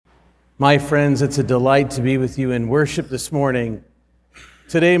My friends, it's a delight to be with you in worship this morning.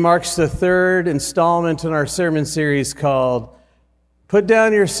 Today marks the third installment in our sermon series called Put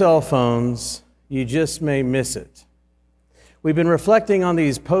Down Your Cell Phones, You Just May Miss It. We've been reflecting on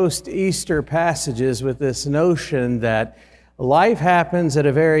these post-Easter passages with this notion that life happens at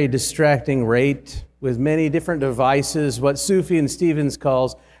a very distracting rate with many different devices, what Sufjan Stevens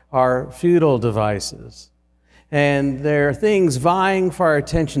calls our feudal devices. And there are things vying for our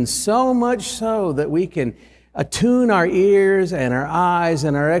attention, so much so that we can attune our ears and our eyes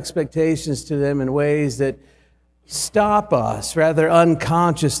and our expectations to them in ways that stop us, rather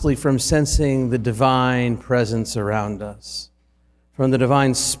unconsciously, from sensing the divine presence around us, from the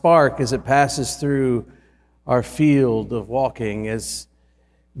divine spark as it passes through our field of walking, as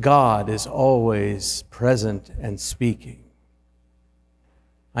God is always present and speaking.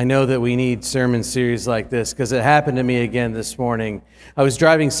 I know that we need sermon series like this because it happened to me again this morning. I was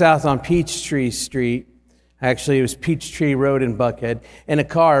driving south on Peachtree Street. Actually, it was Peachtree Road in Buckhead, and a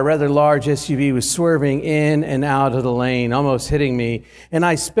car, a rather large SUV, was swerving in and out of the lane, almost hitting me. And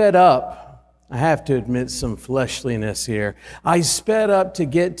I sped up. I have to admit some fleshliness here. I sped up to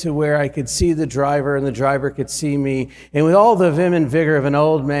get to where I could see the driver and the driver could see me. And with all the vim and vigor of an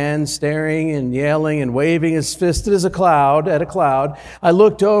old man staring and yelling and waving his fist at a cloud, I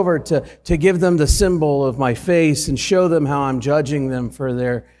looked over to give them the symbol of my face and show them how I'm judging them for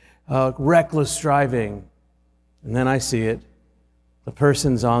their reckless driving. And then I see it. The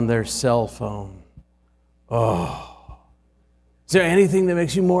person's on their cell phone. Oh. Is there anything that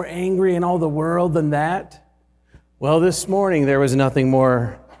makes you more angry in all the world than that? Well, this morning there was nothing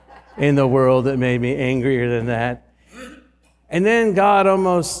more in the world that made me angrier than that. And then God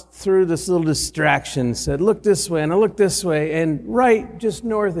almost threw this little distraction, said, look this way, and I looked this way, and right just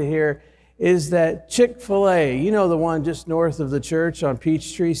north of here is that Chick-fil-A. You know, the one just north of the church on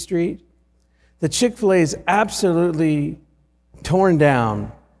Peachtree Street? The Chick-fil-A is absolutely torn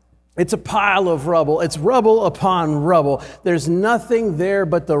down. It's a pile of rubble. It's rubble upon rubble. There's nothing there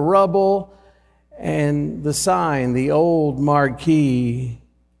but the rubble and the sign, the old marquee.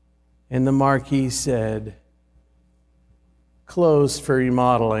 And the marquee said, closed for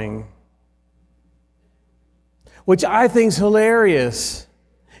remodeling. Which I think is hilarious.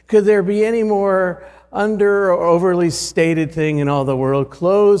 Could there be any more under or overly stated thing in all the world?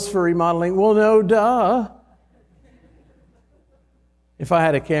 Closed for remodeling? Well, no, duh. If I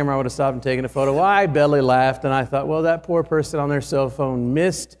had a camera, I would have stopped and taken a photo. Well, I belly laughed, and I thought, well, that poor person on their cell phone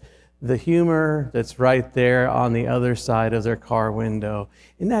missed the humor that's right there on the other side of their car window.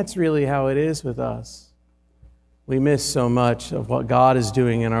 And that's really how it is with us. We miss so much of what God is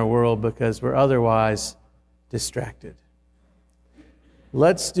doing in our world because we're otherwise distracted.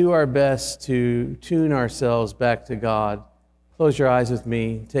 Let's do our best to tune ourselves back to God. Close your eyes with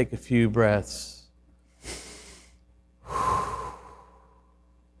me. Take a few breaths.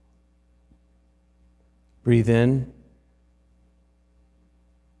 Breathe in.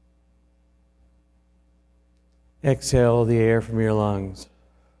 Exhale the air from your lungs.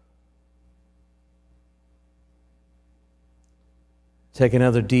 Take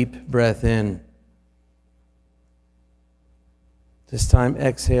another deep breath in. This time,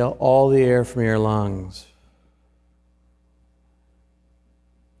 exhale all the air from your lungs.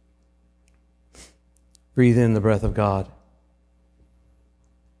 Breathe in the breath of God.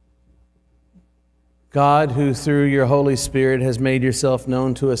 God, who through your Holy Spirit has made yourself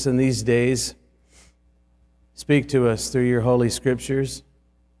known to us in these days, speak to us through your Holy Scriptures.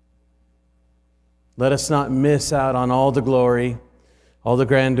 Let us not miss out on all the glory, all the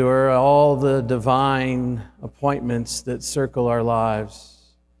grandeur, all the divine appointments that circle our lives.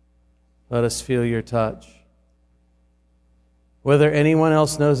 Let us feel your touch. Whether anyone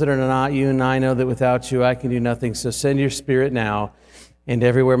else knows it or not, you and I know that without you I can do nothing. So send your Spirit now, and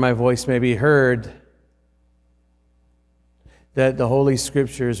everywhere my voice may be heard, that the Holy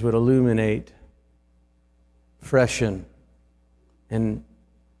Scriptures would illuminate, freshen, and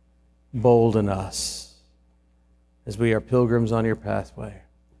bolden us as we are pilgrims on your pathway.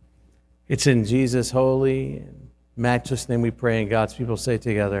 It's in Jesus' holy and matchless name we pray, and God's people say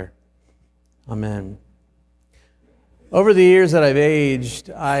together, Amen. Over the years that I've aged,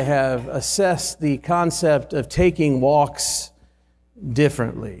 I have assessed the concept of taking walks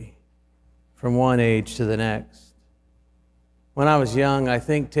differently from one age to the next. When I was young, I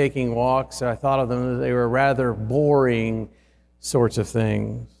think taking walks, I thought of them as they were rather boring sorts of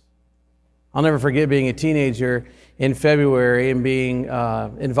things. I'll never forget being a teenager in February and being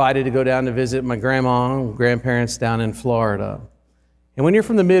invited to go down to visit my grandma and grandparents down in Florida. And when you're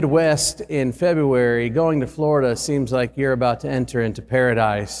from the Midwest in February, going to Florida seems like you're about to enter into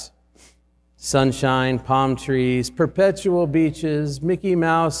paradise. Sunshine, palm trees, perpetual beaches, Mickey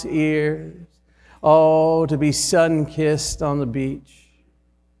Mouse ears. Oh, to be sun-kissed on the beach.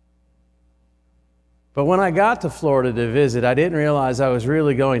 But when I got to Florida to visit, I didn't realize I was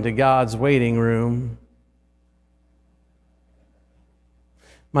really going to God's waiting room.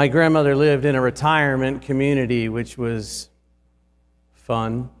 My grandmother lived in a retirement community, which was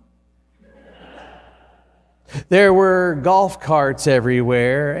fun. There were golf carts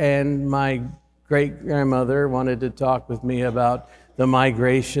everywhere, and my great-grandmother wanted to talk with me about the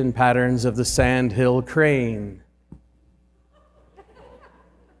migration patterns of the sandhill crane.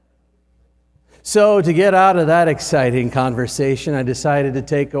 So to get out of that exciting conversation, I decided to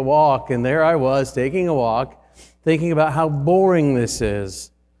take a walk, and there I was taking a walk, thinking about how boring this is.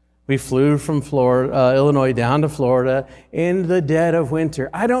 We flew from Illinois down to Florida in the dead of winter.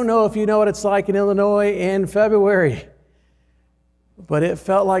 I don't know if you know what it's like in Illinois in February, but it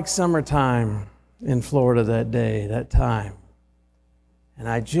felt like summertime in Florida that day, that time. And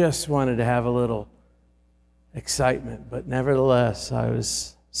I just wanted to have a little excitement, but nevertheless, I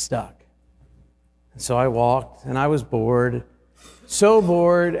was stuck. And so I walked, and I was bored, so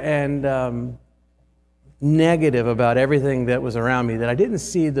bored and negative about everything that was around me that I didn't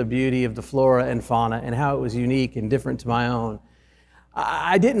see the beauty of the flora and fauna and how it was unique and different to my own.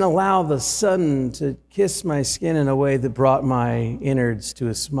 I didn't allow the sun to kiss my skin in a way that brought my innards to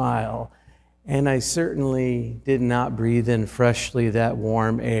a smile. And I certainly did not breathe in freshly that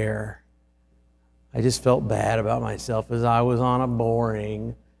warm air. I just felt bad about myself as I was on a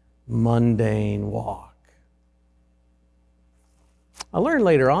boring, mundane walk. I learned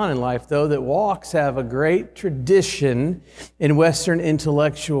later on in life, though, that walks have a great tradition in Western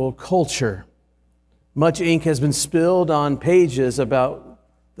intellectual culture. Much ink has been spilled on pages about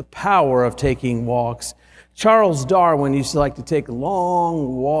the power of taking walks. Charles Darwin used to like to take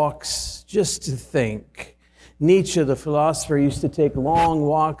long walks just to think. Nietzsche, the philosopher, used to take long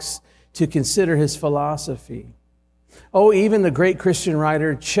walks to consider his philosophy. Oh, even the great Christian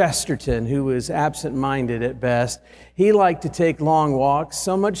writer Chesterton, who was absent-minded at best, he liked to take long walks,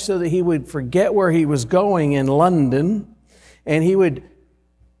 so much so that he would forget where he was going in London, and he would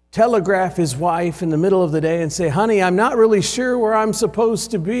telegraph his wife in the middle of the day and say, "Honey, I'm not really sure where I'm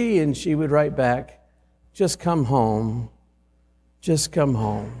supposed to be," and she would write back, "Just come home, just come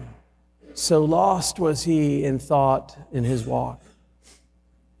home." So lost was he in thought in his walk.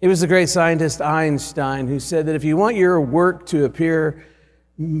 It was the great scientist Einstein who said that if you want your work to appear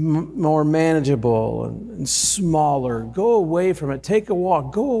more manageable and smaller, go away from it. Take a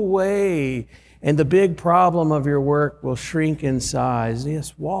walk. Go away. And the big problem of your work will shrink in size.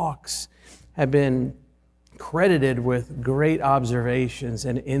 Yes, walks have been credited with great observations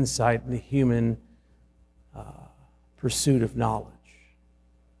and insight in the human pursuit of knowledge.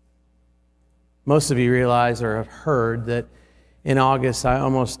 Most of you realize or have heard that in August, I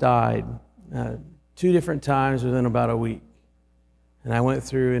almost died 2 different times within about a week. And I went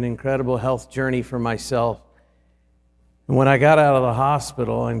through an incredible health journey for myself. And when I got out of the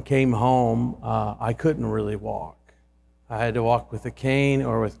hospital and came home, I couldn't really walk. I had to walk with a cane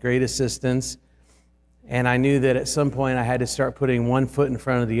or with great assistance. And I knew that at some point I had to start putting one foot in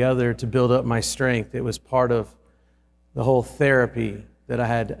front of the other to build up my strength. It was part of the whole therapy that I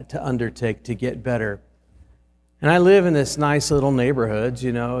had to undertake to get better. And I live in this nice little neighborhood,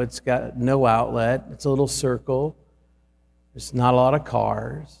 you know, it's got no outlet. It's a little circle. There's not a lot of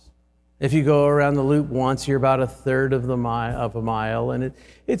cars. If you go around the loop once, you're about a third of a mile, and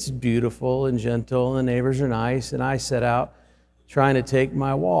it's beautiful and gentle, and the neighbors are nice, and I set out trying to take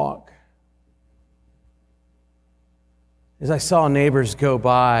my walk. As I saw neighbors go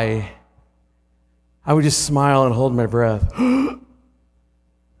by, I would just smile and hold my breath.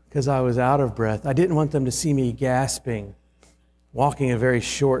 Because I was out of breath. I didn't want them to see me gasping, walking a very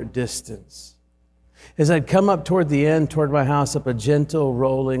short distance. As I'd come up toward the end, toward my house, up a gentle,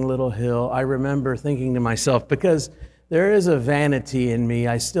 rolling little hill, I remember thinking to myself, because there is a vanity in me,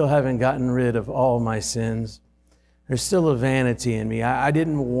 I still haven't gotten rid of all my sins. There's still a vanity in me. I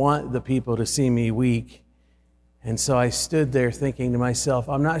didn't want the people to see me weak. And so I stood there thinking to myself,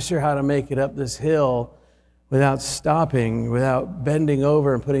 I'm not sure how to make it up this hill without stopping, without bending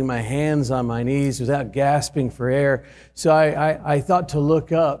over and putting my hands on my knees, without gasping for air. So I thought to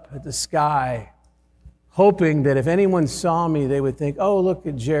look up at the sky, hoping that if anyone saw me, they would think, oh, look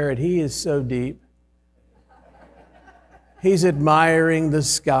at Jarrod, he is so deep. He's admiring the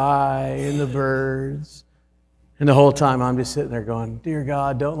sky and the birds. And the whole time I'm just sitting there going, dear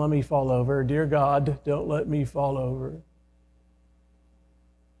God, don't let me fall over. Dear God, don't let me fall over.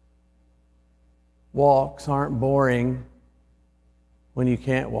 Walks aren't boring when you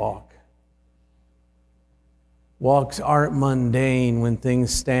can't walk. Walks aren't mundane when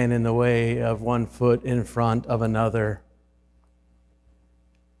things stand in the way of one foot in front of another.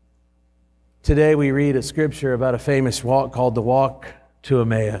 Today we read a scripture about a famous walk called the Walk to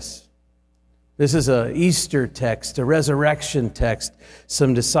Emmaus. This is an Easter text, a resurrection text.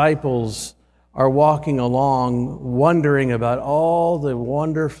 Some disciples are walking along, wondering about all the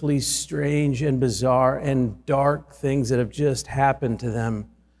wonderfully strange and bizarre and dark things that have just happened to them.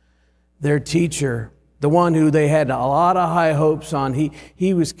 Their teacher, the one who they had a lot of high hopes on,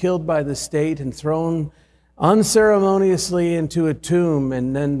 he was killed by the state and thrown unceremoniously into a tomb.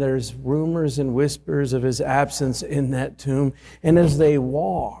 And then there's rumors and whispers of his absence in that tomb. And as they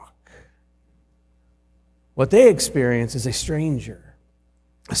walk, what they experience is a stranger.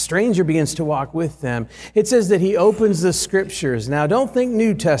 A stranger begins to walk with them. It says that he opens the scriptures. Now, don't think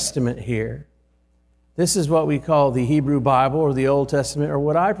New Testament here. This is what we call the Hebrew Bible or the Old Testament, or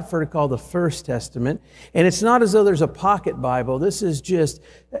what I prefer to call the First Testament. And it's not as though there's a pocket Bible. This is just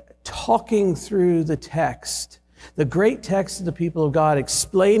talking through the text, the great text of the people of God,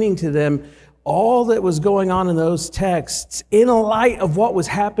 explaining to them all that was going on in those texts in light of what was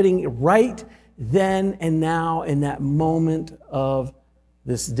happening right then and now in that moment of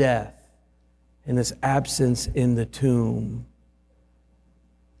this death and this absence in the tomb.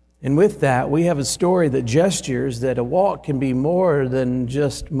 And with that, we have a story that gestures that a walk can be more than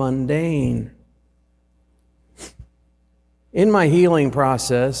just mundane. In my healing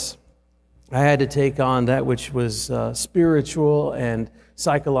process, I had to take on that which was spiritual and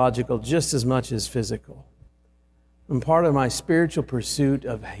psychological just as much as physical. And part of my spiritual pursuit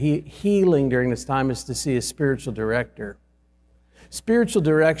of healing during this time is to see a spiritual director. Spiritual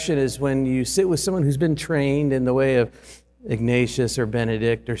direction is when you sit with someone who's been trained in the way of Ignatius or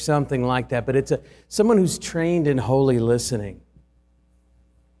Benedict or something like that, but it's someone who's trained in holy listening.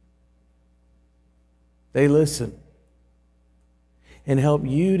 They listen and help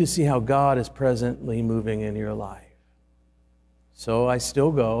you to see how God is presently moving in your life. So I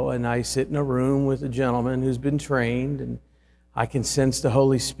still go and I sit in a room with a gentleman who's been trained, and I can sense the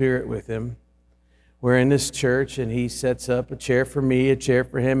Holy Spirit with him. We're in this church, and he sets up a chair for me, a chair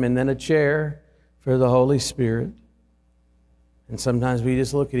for him, and then a chair for the Holy Spirit. And sometimes we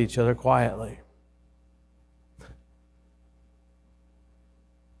just look at each other quietly.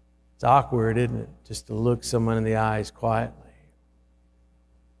 It's awkward, isn't it? Just to look someone in the eyes quietly.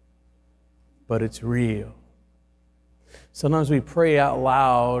 But it's real. Sometimes we pray out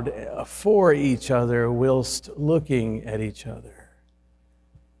loud for each other whilst looking at each other.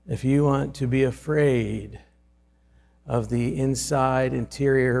 If you want to be afraid of the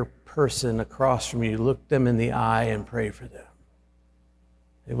interior person across from you, look them in the eye and pray for them.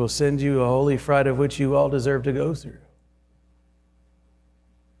 It will send you a holy fright of which you all deserve to go through.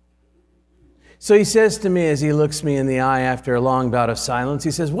 So he says to me as he looks me in the eye after a long bout of silence,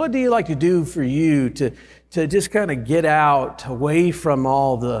 he says, what do you like to do for you to just kind of get out away from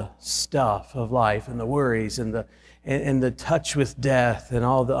all the stuff of life and the worries and the touch with death and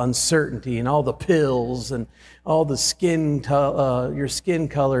all the uncertainty and all the pills and all the your skin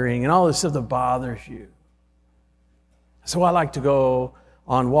coloring and all the stuff that bothers you? So I like to go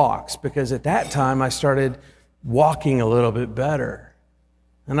on walks, because at that time I started walking a little bit better.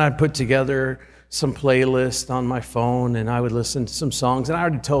 And I'd put together some playlists on my phone, and I would listen to some songs. And I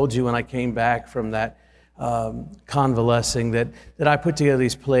already told you when I came back from that convalescing that I put together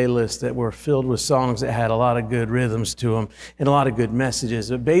these playlists that were filled with songs that had a lot of good rhythms to them and a lot of good messages.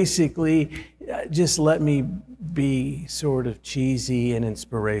 But basically, just let me be sort of cheesy and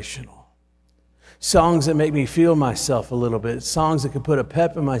inspirational. Songs that make me feel myself a little bit. Songs that could put a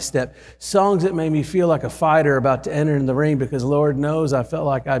pep in my step. Songs that make me feel like a fighter about to enter in the ring, because Lord knows I felt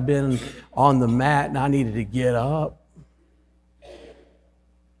like I'd been on the mat and I needed to get up.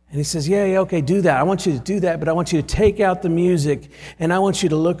 And he says, yeah, okay, do that. I want you to do that, but I want you to take out the music, and I want you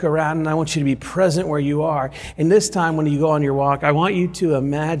to look around, and I want you to be present where you are. And this time when you go on your walk, I want you to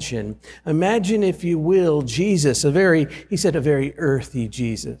imagine, if you will, Jesus, he said a very earthy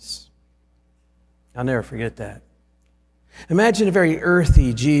Jesus. I'll never forget that. Imagine a very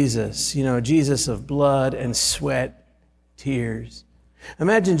earthy Jesus, Jesus of blood and sweat, tears.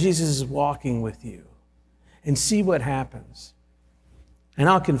 Imagine Jesus is walking with you, and see what happens. And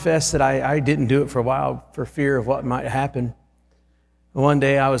I'll confess that I didn't do it for a while for fear of what might happen. One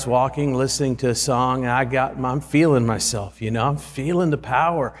day I was walking, listening to a song, and I'm feeling myself, I'm feeling the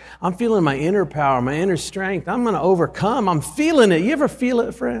power. I'm feeling my inner power, my inner strength. I'm going to overcome. I'm feeling it. You ever feel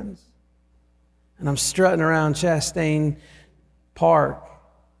it, friends? And I'm strutting around Chastain Park,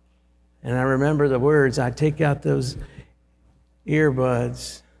 and I remember the words. I take out those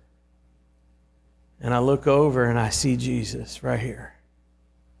earbuds, And I look over and I see Jesus right here.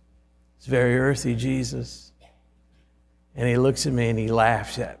 It's very earthy Jesus. And he looks at me and he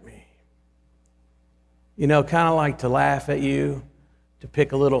laughs at me. You know, kind of like to laugh at you, to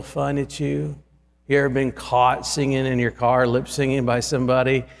pick a little fun at you. You ever been caught singing in your car, lip singing by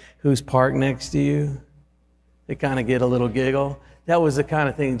somebody who's parked next to you? They kind of get a little giggle. That was the kind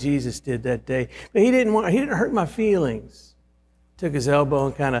of thing Jesus did that day. But he didn't hurt my feelings. Took his elbow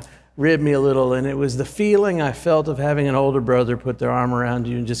and kind of ribbed me a little, and it was the feeling I felt of having an older brother put their arm around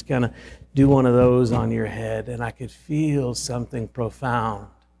you and just kind of do one of those on your head, and I could feel something profound.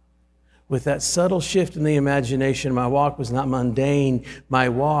 With that subtle shift in the imagination, my walk was not mundane. My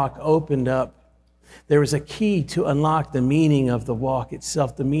walk opened up. There was a key to unlock the meaning of the walk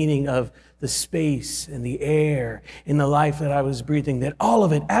itself, the meaning of the space and the air and the life that I was breathing, that all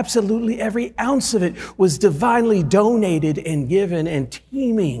of it, absolutely every ounce of it, was divinely donated and given and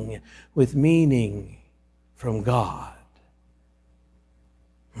teeming with meaning from God.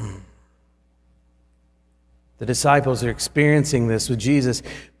 The disciples are experiencing this with Jesus,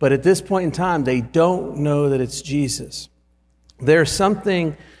 but at this point in time, they don't know that it's Jesus. There's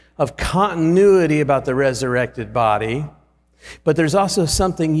something of continuity about the resurrected body, but there's also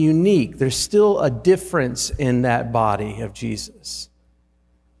something unique. There's still a difference in that body of Jesus.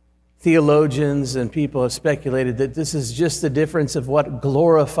 Theologians and people have speculated that this is just the difference of what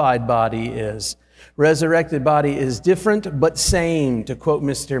glorified body is. Resurrected body is different but same, to quote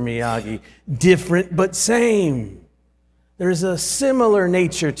Mr. Miyagi. Different but same. There's a similar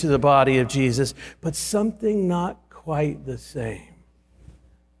nature to the body of Jesus, but something not quite the same.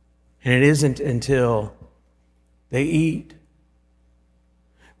 And it isn't until they eat.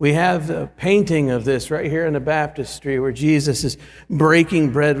 We have the painting of this right here in the baptistry where Jesus is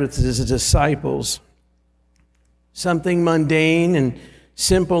breaking bread with his disciples. Something mundane and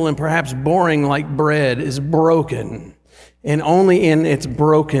simple and perhaps boring like bread is broken. And only in its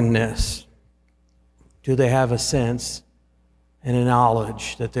brokenness do they have a sense and a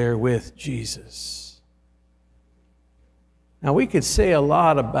knowledge that they're with Jesus. Now, we could say a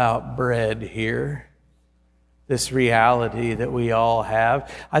lot about bread here, this reality that we all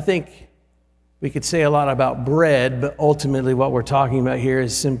have. I think we could say a lot about bread, but ultimately what we're talking about here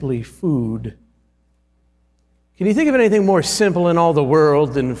is simply food. Can you think of anything more simple in all the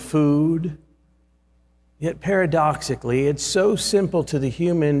world than food? Yet paradoxically, it's so simple to the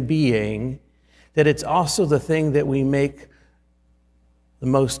human being that it's also the thing that we make the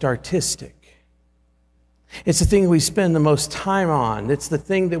most artistic. It's the thing we spend the most time on. It's the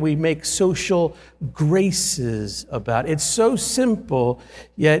thing that we make social graces about. It's so simple,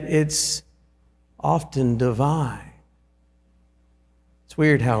 yet it's often divine. It's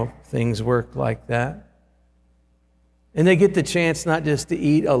weird how things work like that. And they get the chance not just to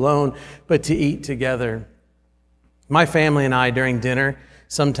eat alone, but to eat together. My family and I, during dinner,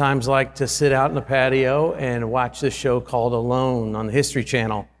 sometimes like to sit out in the patio and watch this show called Alone on the History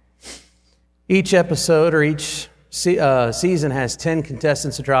Channel. Each episode or each season has 10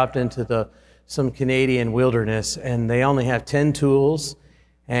 contestants dropped into some Canadian wilderness, and they only have 10 tools,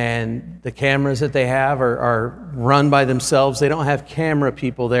 and the cameras that they have are run by themselves. They don't have camera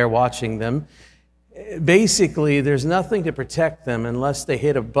people there watching them. Basically, there's nothing to protect them unless they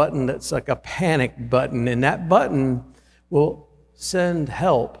hit a button that's like a panic button, and that button will send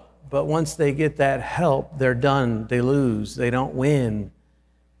help. But once they get that help, they're done. They lose. They don't win.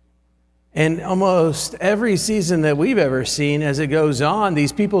 And almost every season that we've ever seen, as it goes on,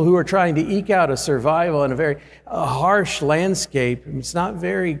 these people who are trying to eke out a survival in a very harsh landscape, it's not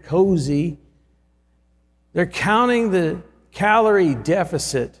very cozy. They're counting the calorie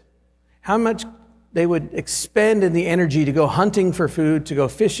deficit, how much they would expend in the energy to go hunting for food, to go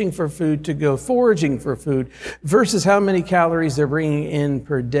fishing for food, to go foraging for food, versus how many calories they're bringing in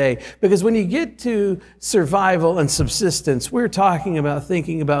per day. Because when you get to survival and subsistence, we're talking about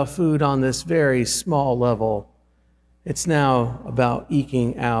thinking about food on this very small level. It's now about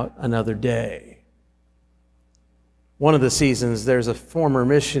eking out another day. One of the seasons, there's a former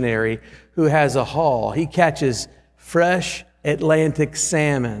missionary who has a haul. He catches fresh Atlantic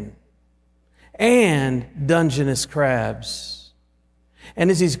salmon and Dungeness crabs.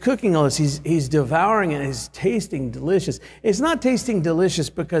 And as he's cooking all this, he's devouring it, and he's tasting delicious. It's not tasting delicious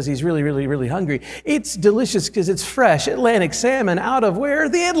because he's really, really, really hungry. It's delicious because it's fresh Atlantic salmon out of where?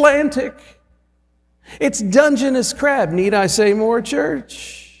 The Atlantic. It's Dungeness crab. Need I say more,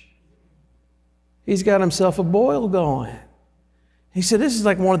 church? He's got himself a boil going. He said, this is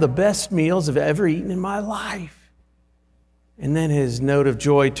like one of the best meals I've ever eaten in my life. And then his note of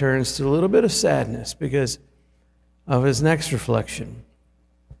joy turns to a little bit of sadness because of his next reflection.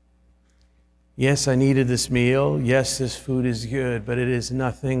 Yes, I needed this meal. Yes, this food is good, but it is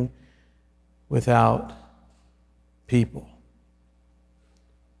nothing without people.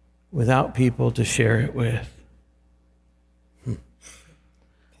 Without people to share it with.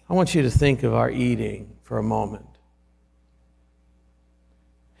 I want you to think of our eating for a moment.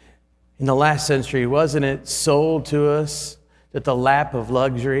 In the last century, wasn't it sold to us that the lap of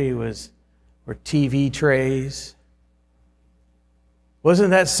luxury were TV trays? Wasn't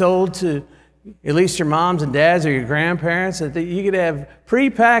that sold to at least your moms and dads or your grandparents, that you could have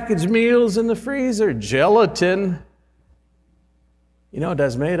prepackaged meals in the freezer? Gelatin. You know what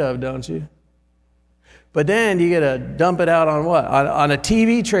that's made of, don't you? But then you got to dump it out on what? On a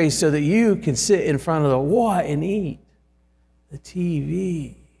TV tray so that you can sit in front of the what and eat? The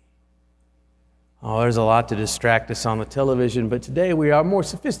TV. Oh, there's a lot to distract us on the television, but today we are more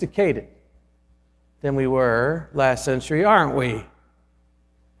sophisticated than we were last century, aren't we?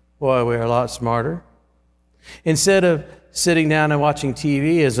 Boy, we're a lot smarter. Instead of sitting down and watching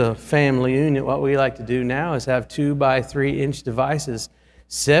TV as a family unit, what we like to do now is have 2 by 3 inch devices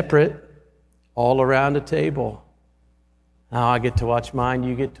separate all around a table. Now I get to watch mine,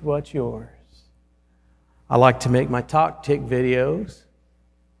 you get to watch yours. I like to make my talk tick videos.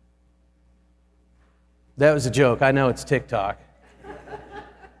 That was a joke. I know it's TikTok.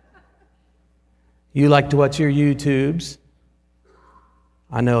 You like to watch your YouTubes.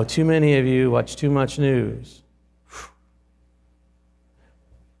 I know too many of you watch too much news.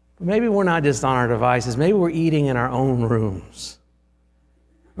 But maybe we're not just on our devices. Maybe we're eating in our own rooms.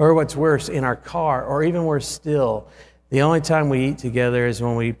 Or what's worse, in our car. Or even worse still, the only time we eat together is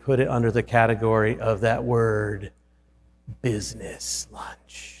when we put it under the category of that word, business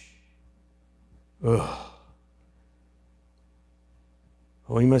lunch. Ugh.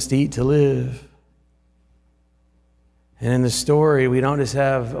 We must eat to live. And in the story, we don't just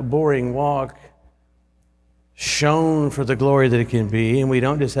have a boring walk shown for the glory that it can be, and we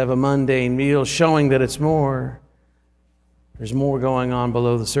don't just have a mundane meal showing that it's more. There's more going on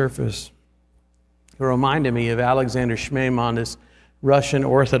below the surface. It reminded me of Alexander Shmemon, this Russian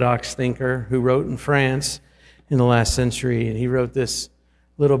Orthodox thinker who wrote in France in the last century, and he wrote this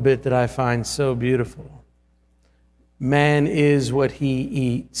little bit that I find so beautiful. Man is what he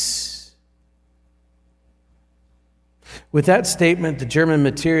eats. With that statement, the German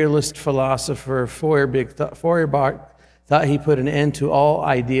materialist philosopher Feuerbach thought he put an end to all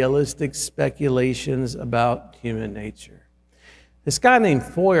idealistic speculations about human nature. This guy named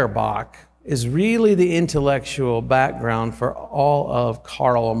Feuerbach is really the intellectual background for all of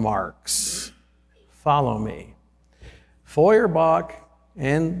Karl Marx. Follow me. Feuerbach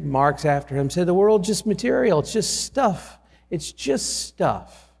and Marx after him said the world's just material. It's just stuff. It's just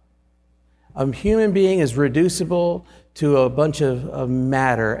stuff. A human being is reducible to a bunch of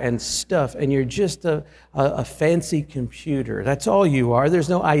matter and stuff, and you're just a fancy computer. That's all you are. There's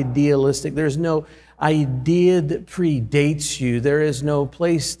no idealistic, there's no idea that predates you. There is no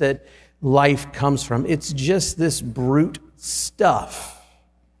place that life comes from. It's just this brute stuff.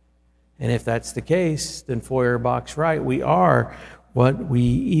 And if that's the case, then Feuerbach's right. We are what we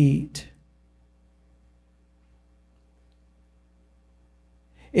eat.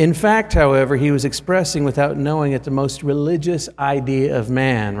 In fact, however, he was expressing without knowing it the most religious idea of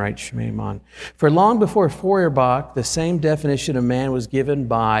man, writes Shmemon. For long before Feuerbach, the same definition of man was given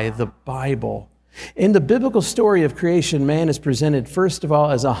by the Bible. In the biblical story of creation, man is presented first of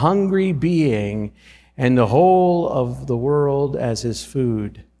all as a hungry being and the whole of the world as his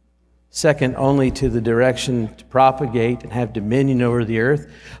food. Second, only to the direction to propagate and have dominion over the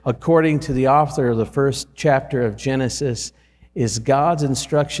earth. According to the author of the first chapter of Genesis, is God's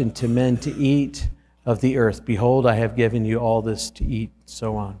instruction to men to eat of the earth. Behold, I have given you all this to eat,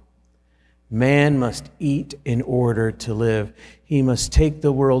 so on. Man must eat in order to live. He must take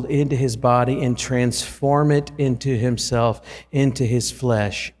the world into his body and transform it into himself, into his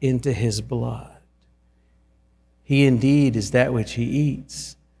flesh, into his blood. He indeed is that which he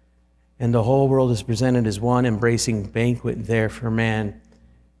eats. And the whole world is presented as one embracing banquet there for man.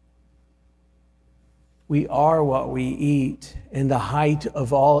 We are what we eat, and the height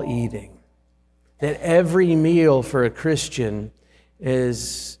of all eating. That every meal for a Christian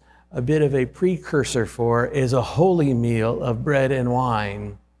is a bit of a precursor for, is a holy meal of bread and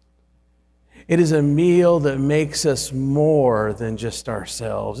wine. It is a meal that makes us more than just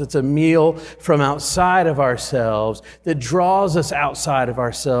ourselves. It's a meal from outside of ourselves that draws us outside of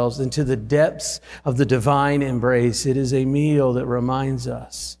ourselves into the depths of the divine embrace. It is a meal that reminds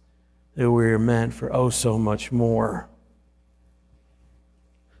us that we're meant for oh so much more.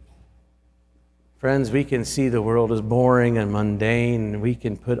 Friends, we can see the world as boring and mundane, and we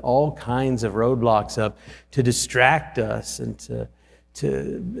can put all kinds of roadblocks up to distract us and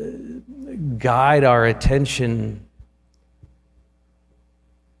to guide our attention.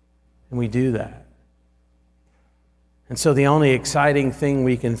 And we do that. And so the only exciting thing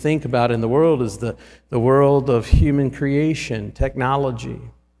we can think about in the world is the world of human creation, technology.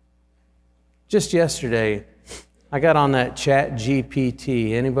 Just yesterday, I got on that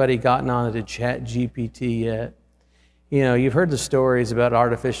ChatGPT. Anybody gotten on to ChatGPT yet? You know, you've heard the stories about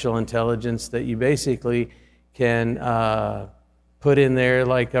artificial intelligence that you basically can put in there,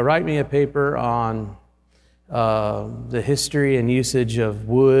 like write me a paper on the history and usage of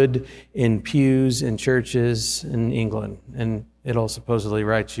wood in pews in churches in England. And it'll supposedly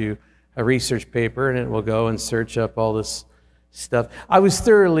write you a research paper, and it will go and search up all this stuff. I was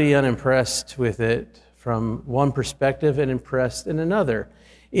thoroughly unimpressed with it from one perspective and impressed in another.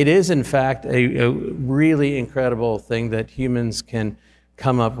 It is, in fact, a really incredible thing that humans can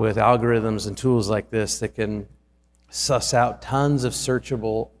come up with algorithms and tools like this that can suss out tons of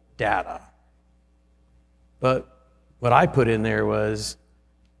searchable data. But what I put in there was,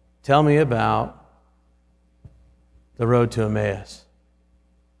 tell me about the road to Emmaus.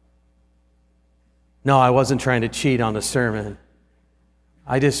 No, I wasn't trying to cheat on the sermon.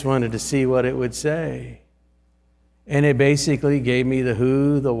 I just wanted to see what it would say. And it basically gave me the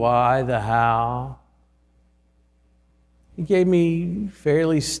who, the why, the how. It gave me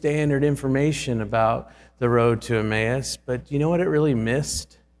fairly standard information about the road to Emmaus, but you know what it really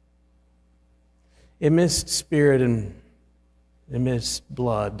missed? It missed spirit and it missed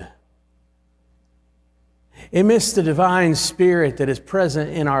blood. It missed the divine spirit that is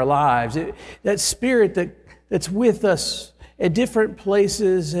present in our lives. That spirit that's with us at different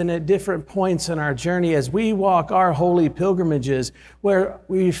places and at different points in our journey as we walk our holy pilgrimages, where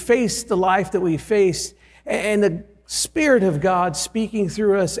we face the life that we face, and the Spirit of God speaking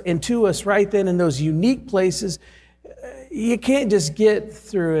through us and to us right then in those unique places. You can't just get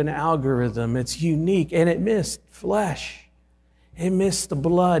through an algorithm. It's unique, and it missed flesh. It missed the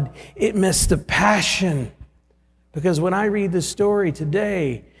blood. It missed the passion. Because when I read this story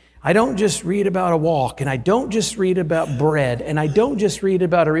today, I don't just read about a walk, and I don't just read about bread, and I don't just read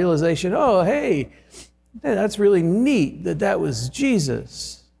about a realization, oh, hey, that's really neat that was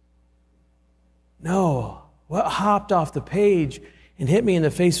Jesus. No, what hopped off the page and hit me in the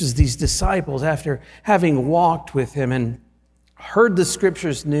face was these disciples after having walked with him and heard the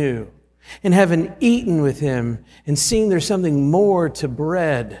scriptures new and having eaten with him and seen there's something more to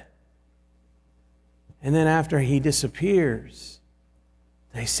bread. And then after he disappears,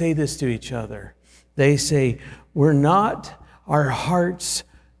 they say this to each other. They say, were not our hearts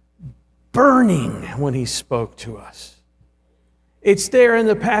burning when he spoke to us? It's there in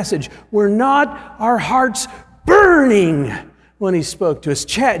the passage. Were not our hearts burning when he spoke to us?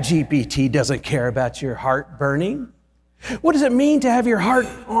 ChatGPT doesn't care about your heart burning. What does it mean to have your heart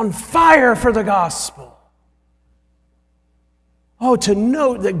on fire for the gospel? Oh, to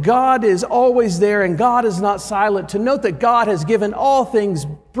note that God is always there and God is not silent. To note that God has given all things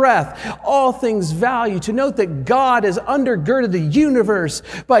breath, all things value. To note that God has undergirded the universe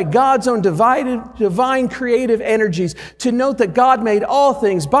by God's own divine creative energies. To note that God made all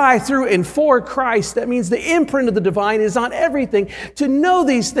things by, through, and for Christ. That means the imprint of the divine is on everything. To know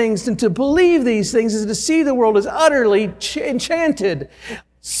these things and to believe these things is to see the world as utterly enchanted,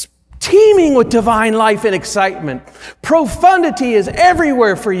 teeming with divine life and excitement. Profundity is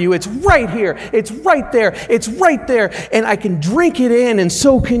everywhere for you. It's right here. It's right there. It's right there. And I can drink it in, and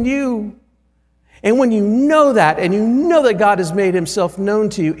so can you. And when you know that, and you know that God has made himself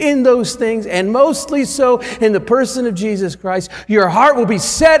known to you in those things, and mostly so in the person of Jesus Christ, your heart will be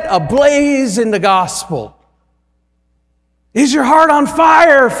set ablaze in the gospel. Is your heart on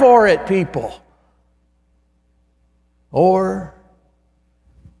fire for it, people? Or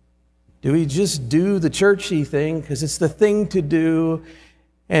do we just do the churchy thing because it's the thing to do,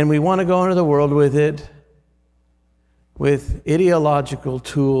 and we want to go into the world with it, with ideological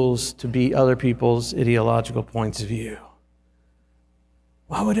tools to beat other people's ideological points of view?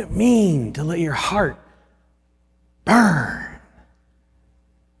 What would it mean to let your heart burn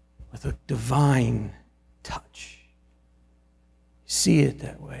with a divine touch? See it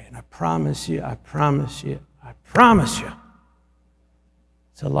that way, and I promise you,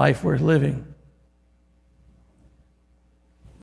 it's a life worth living.